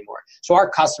supply chain more. So our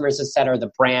customers, as said, are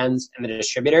the brands and the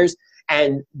distributors.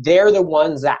 And they're the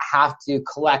ones that have to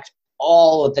collect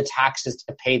all of the taxes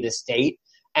to pay the state.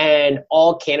 And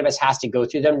all cannabis has to go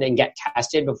through them and get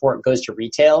tested before it goes to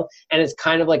retail. And it's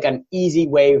kind of like an easy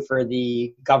way for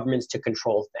the governments to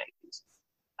control things.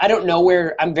 I don't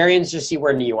know I'm very interested to see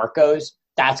where New York goes.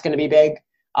 That's going to be big.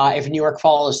 If New York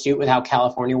follows suit with how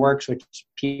California works, which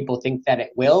people think that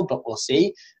it will, but we'll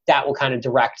see, that will kind of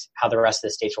direct how the rest of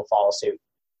the states will follow suit.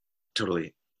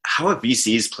 Totally. How have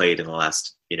VCs played in the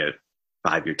last,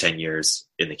 5 or 10 years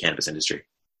in the cannabis industry?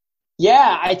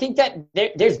 Yeah, I think that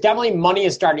there's definitely money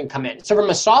is starting to come in. So from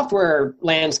a software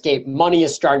landscape, money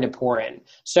is starting to pour in.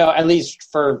 So at least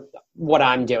for what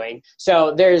I'm doing.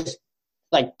 So there's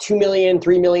like $2 million,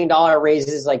 $3 million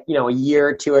raises like, a year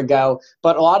or two ago.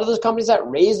 But a lot of those companies that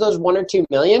raise those $1 or $2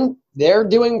 million, they're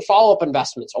doing follow-up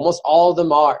investments. Almost all of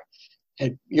them are.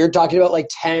 And you're talking about like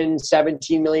 $10,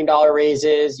 $17 million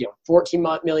raises,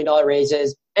 $14 million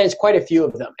raises. And it's quite a few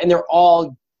of them. And they're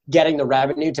all getting the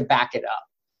revenue to back it up.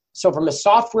 So from a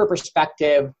software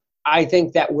perspective, I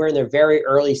think that we're in the very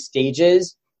early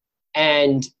stages,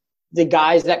 and the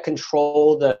guys that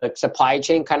control the supply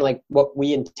chain, kind of like what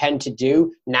we intend to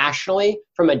do nationally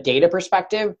from a data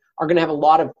perspective, are going to have a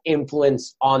lot of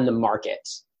influence on the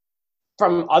markets.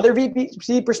 From other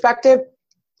VC perspective,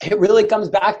 it really comes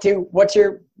back to what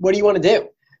do you want to do?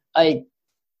 Like,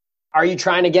 are you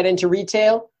trying to get into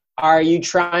retail? Are you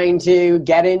trying to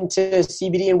get into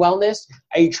CBD and wellness?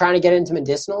 Are you trying to get into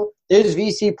medicinal? There's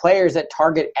VC players that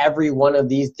target every one of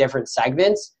these different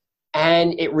segments,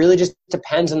 and it really just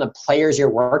depends on the players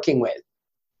you're working with,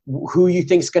 who you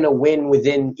think is going to win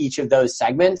within each of those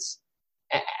segments.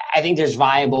 I think there's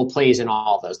viable plays in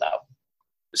all of those, though.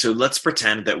 So let's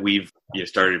pretend that we've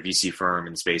started a VC firm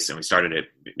in space, and we started it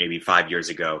maybe 5 years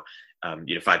ago.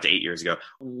 5 to 8 years ago.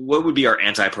 What would be our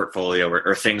anti-portfolio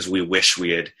or things we wish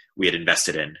we had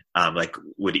invested in? Like,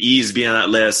 would ease be on that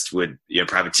list? Would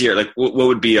Privateer? Like, what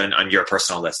would be on your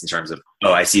personal list in terms of,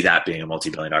 I see that being a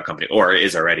multi-billion-dollar company, or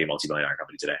is already a multi-billion-dollar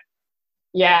company today?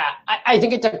 Yeah, I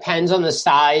think it depends on the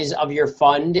size of your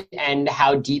fund and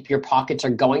how deep your pockets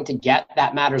are going to get.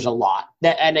 That matters a lot.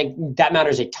 That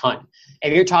matters a ton.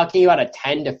 If you're talking about a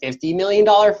 $10 to $50 million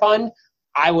fund,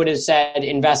 I would have said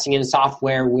investing in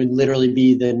software would literally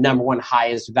be the number one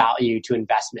highest value to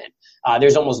investment.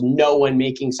 There's almost no one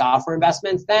making software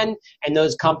investments then, and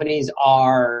those companies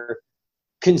are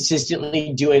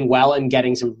consistently doing well and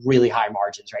getting some really high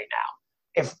margins right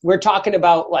now. If we're talking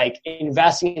about like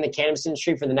investing in the cannabis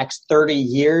industry for the next 30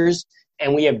 years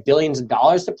and we have billions of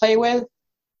dollars to play with,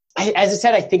 as I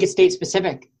said, I think it's state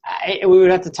specific. We would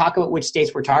have to talk about which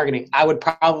states we're targeting. I would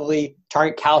probably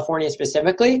target California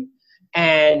specifically.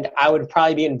 And I would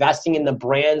probably be investing in the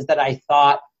brands that I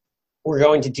thought were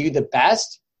going to do the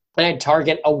best. And I'd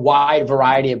target a wide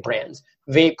variety of brands,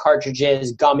 vape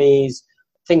cartridges, gummies,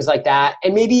 things like that.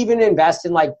 And maybe even invest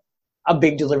in like a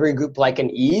big delivery group like an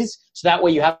Ease. So that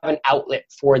way you have an outlet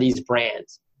for these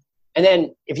brands. And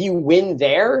then if you win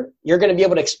there, you're going to be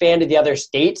able to expand to the other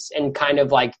states and kind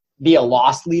of like be a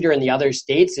loss leader in the other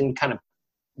states and kind of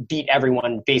beat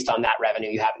everyone based on that revenue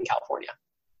you have in California.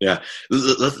 Yeah.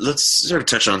 Let's sort of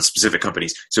touch on specific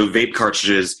companies. So vape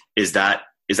cartridges, is that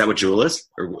what Juul is?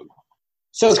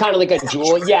 So it's kind of like a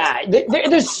Juul. Yeah.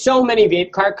 There's so many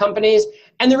vape cart companies.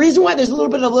 And the reason why there's a little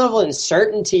bit of level of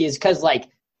uncertainty is because like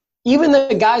even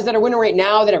the guys that are winning right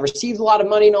now that have received a lot of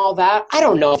money and all that, I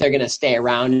don't know if they're going to stay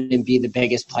around and be the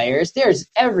biggest players.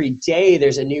 Every day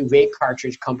there's a new vape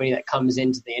cartridge company that comes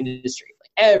into the industry,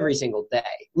 like every single day,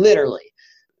 literally.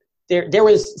 There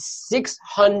was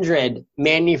 600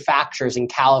 manufacturers in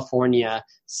California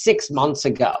 6 months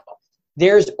ago.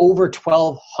 There's over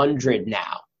 1,200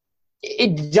 now.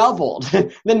 It doubled.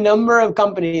 The number of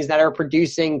companies that are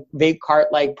producing vape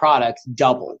cart-like products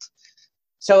doubled.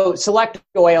 So Select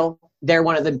Oil, they're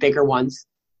one of the bigger ones.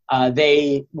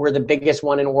 They were the biggest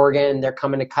one in Oregon. They're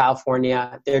coming to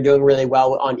California. They're doing really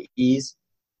well on Ease.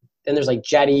 Then there's like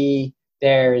Jetty.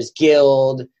 There's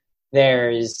Guild.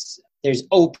 There's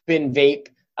Open Vape.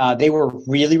 They were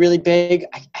really, really big.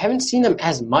 I haven't seen them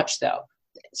as much, though.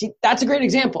 See, that's a great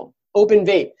example. Open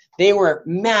Vape. They were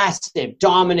massive,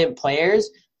 dominant players,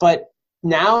 but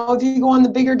now if you go on the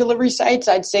bigger delivery sites,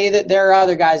 I'd say that there are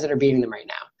other guys that are beating them right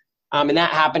now. And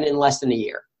that happened in less than a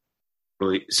year.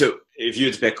 So if you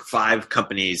had to pick 5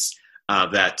 companies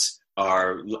that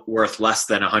are worth less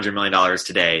than $100 million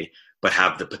today, but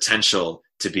have the potential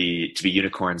to be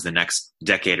unicorns the next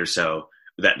decade or so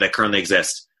that currently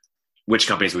exist, which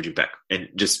companies would you pick? And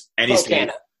just any state,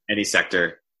 any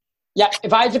sector. Yeah,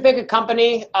 if I had to pick a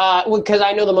company, because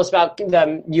I know the most about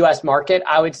the U.S. market,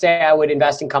 I would say I would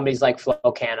invest in companies like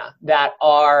Flowcanna that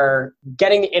are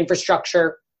getting the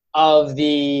infrastructure of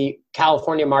the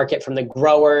California market from the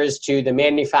growers to the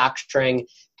manufacturing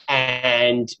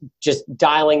and just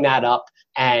dialing that up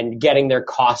and getting their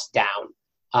costs down.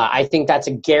 I think that's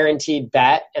a guaranteed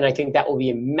bet, and I think that will be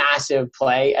a massive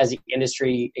play as the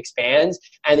industry expands,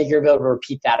 and that you're able to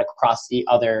repeat that across the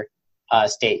other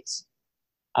states.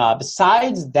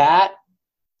 Besides that,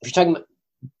 if you're talking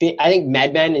about, I think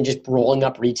MedMen and just rolling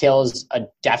up retail is a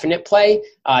definite play.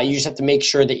 You just have to make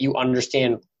sure that you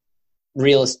understand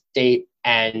real estate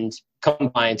and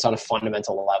compliance on a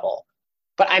fundamental level.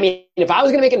 But I mean, if I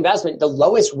was going to make an investment, the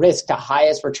lowest risk to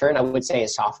highest return, I would say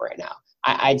is software right now.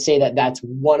 I'd say that that's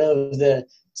one of the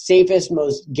safest,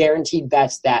 most guaranteed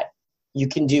bets that you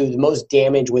can do the most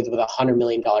damage with a $100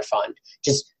 million fund.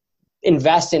 Just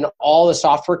invest in all the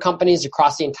software companies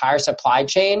across the entire supply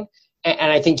chain,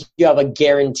 and I think you have a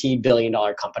guaranteed $1 billion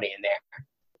company in there.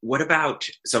 What about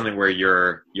something where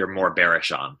you're more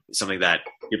bearish on, something that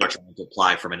people are trying to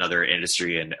apply from another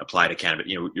industry and apply to cannabis?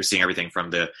 You know, you're seeing everything from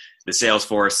the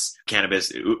Salesforce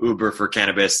cannabis, Uber for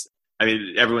cannabis. I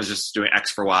mean, everyone's just doing X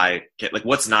for Y. Like,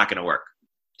 what's not going to work?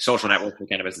 Social network for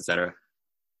cannabis, et cetera.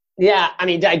 Yeah, I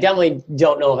mean, I definitely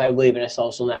don't know if I believe in a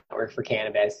social network for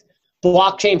cannabis.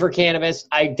 Blockchain for cannabis,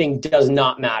 I think, does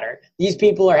not matter. These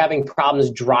people are having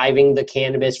problems driving the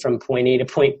cannabis from point A to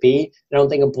point B. I don't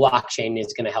think a blockchain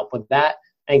is going to help with that.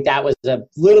 I think that was a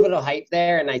little bit of hype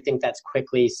there, and I think that's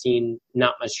quickly seen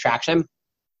not much traction.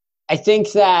 I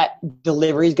think that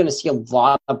delivery is going to see a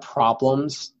lot of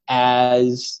problems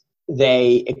as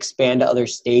they expand to other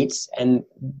states, and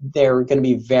they're going to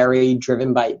be very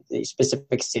driven by the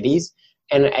specific cities.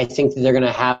 And I think that they're going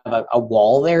to have a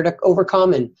wall there to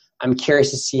overcome, and I'm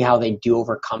curious to see how they do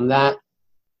overcome that.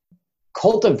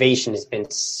 Cultivation has been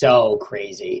so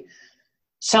crazy.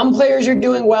 Some players are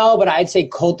doing well, but I'd say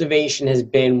cultivation has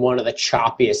been one of the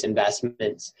choppiest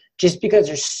investments just because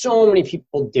there's so many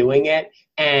people doing it.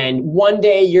 And one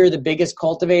day you're the biggest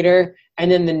cultivator, and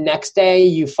then the next day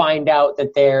you find out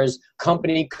that there's a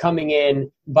company coming in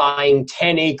buying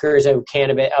 10 acres of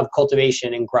cannabis, of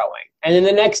cultivation and growing. And then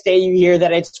the next day you hear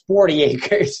that it's 40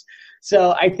 acres.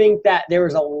 So I think that there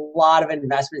was a lot of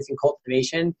investments in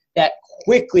cultivation that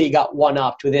quickly got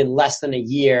one-upped within less than a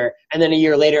year. And then a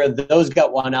year later, those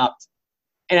got one-upped.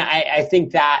 And I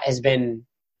think that has been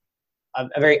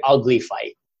a very ugly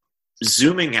fight.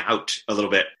 Zooming out a little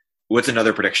bit, what's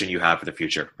another prediction you have for the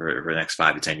future for the next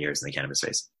 5 to 10 years in the cannabis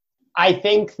space? I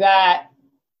think that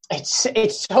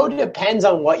it so depends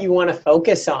on what you want to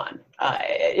focus on.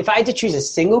 If I had to choose a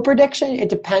single prediction, it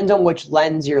depends on which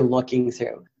lens you're looking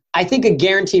through. I think a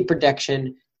guaranteed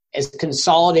prediction is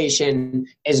consolidation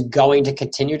is going to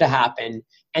continue to happen.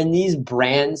 And these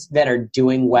brands that are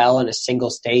doing well in a single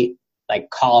state, like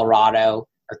Colorado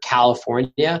or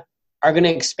California, are going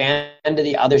to expand to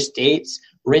the other states,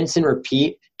 rinse and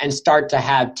repeat, and start to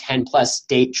have 10 plus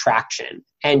state traction.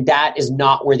 And that is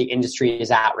not where the industry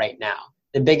is at right now.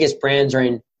 The biggest brands are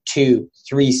in 2,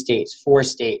 3 states, 4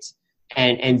 states.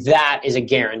 And that is a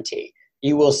guarantee.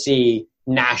 You will see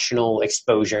national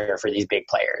exposure for these big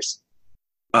players.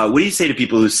 What do you say to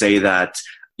people who say that,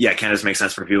 yeah, cannabis makes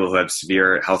sense for people who have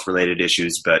severe health-related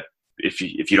issues, but if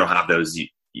you don't have those,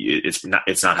 it's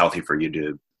not healthy for you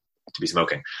to be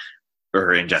smoking or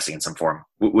ingesting in some form?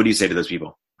 What do you say to those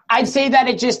people? I'd say that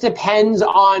it just depends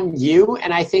on you,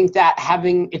 and I think that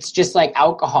it's just like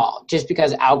alcohol. Just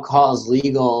because alcohol is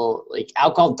legal, like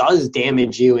alcohol does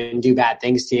damage you and do bad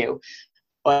things to you,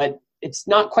 but it's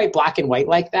not quite black and white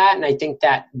like that. And I think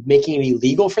that making it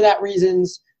illegal for that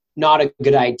reason's not a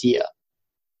good idea.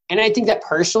 And I think that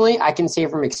personally, I can say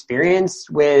from experience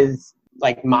with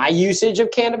like my usage of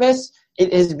cannabis,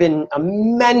 it has been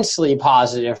immensely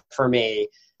positive for me.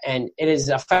 And it is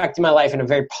affecting my life in a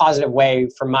very positive way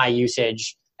for my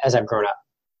usage as I've grown up.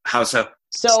 How so?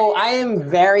 So I am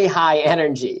very high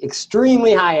energy,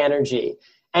 extremely high energy.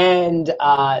 And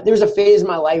there was a phase in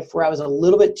my life where I was a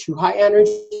little bit too high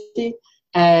energy,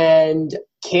 and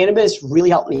cannabis really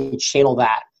helped me channel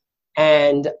that.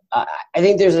 And I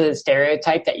think there's a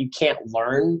stereotype that you can't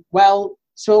learn well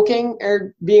smoking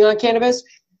or being on cannabis.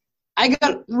 I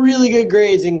got really good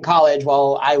grades in college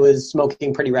while I was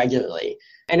smoking pretty regularly,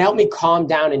 and helped me calm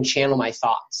down and channel my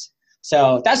thoughts.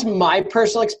 So that's my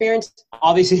personal experience.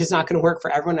 Obviously, it's not going to work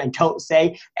for everyone. I don't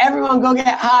say, everyone go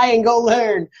get high and go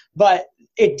learn. But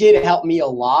it did help me a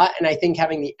lot. And I think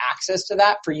having the access to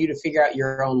that for you to figure out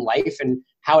your own life and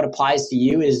how it applies to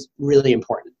you is really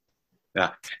important. Yeah.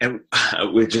 And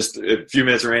with just a few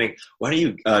minutes remaining, why don't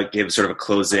you give sort of a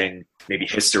closing, maybe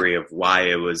history of why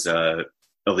it was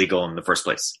illegal in the first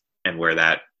place and where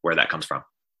that comes from?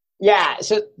 Yeah.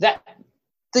 So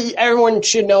everyone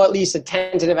should know at least a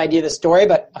tentative idea of the story,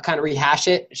 but I'll kind of rehash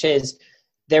it, which is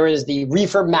there was the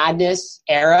reefer madness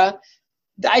era.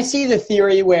 I see the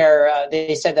theory where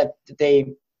they said that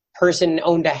the person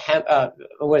owned a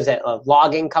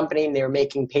logging company, and they were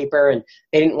making paper, and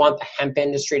they didn't want the hemp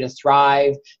industry to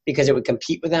thrive because it would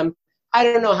compete with them. I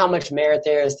don't know how much merit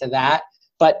there is to that,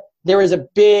 but there was a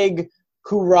big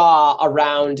hoorah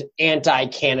around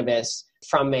anti-cannabis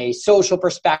from a social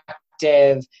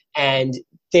perspective, and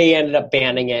they ended up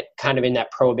banning it kind of in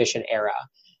that prohibition era.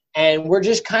 And we're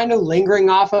just kind of lingering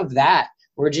off of that.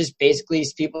 We're just basically,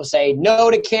 people say no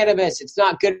to cannabis, it's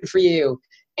not good for you.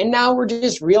 And now we're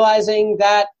just realizing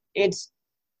that it's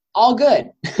all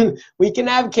good. We can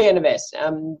have cannabis.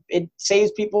 It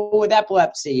saves people with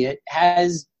epilepsy. It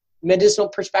has medicinal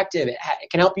perspective. It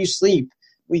can help you sleep.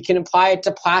 We can apply it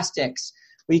to plastics.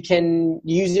 We can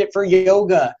use it for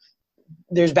yoga.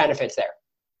 There's benefits there.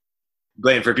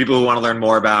 Blaine, for people who want to learn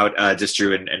more about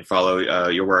Distru and follow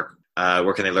your work,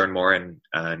 where can they learn more and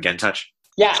get in touch?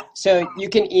 Yeah, so you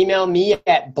can email me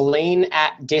at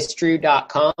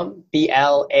blaine@distru.com,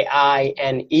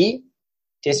 Blaine,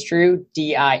 Distru,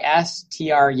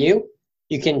 Distru.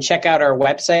 You can check out our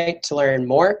website to learn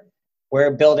more.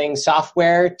 We're building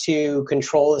software to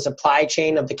control the supply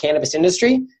chain of the cannabis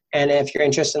industry. And if you're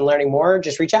interested in learning more,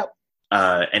 just reach out.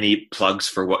 Any plugs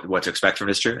for what to expect from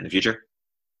Distru in the future?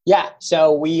 Yeah,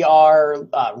 so we are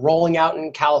rolling out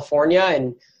in California,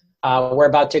 and we're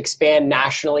about to expand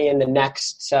nationally in the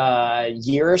next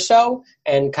year or so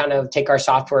and kind of take our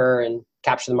software and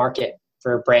capture the market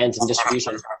for brands and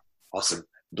distribution. Awesome.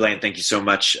 Blaine, thank you so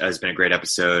much. It's been a great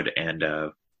episode, and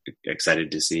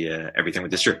excited to see everything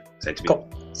with Distru. Excited to be cool.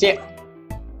 See ya.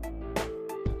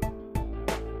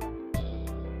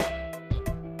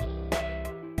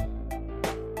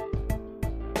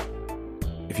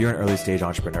 If you're an early stage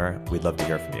entrepreneur, we'd love to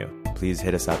hear from you. Please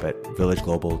hit us up at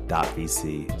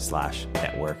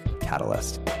villageglobal.vc/network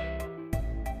catalyst.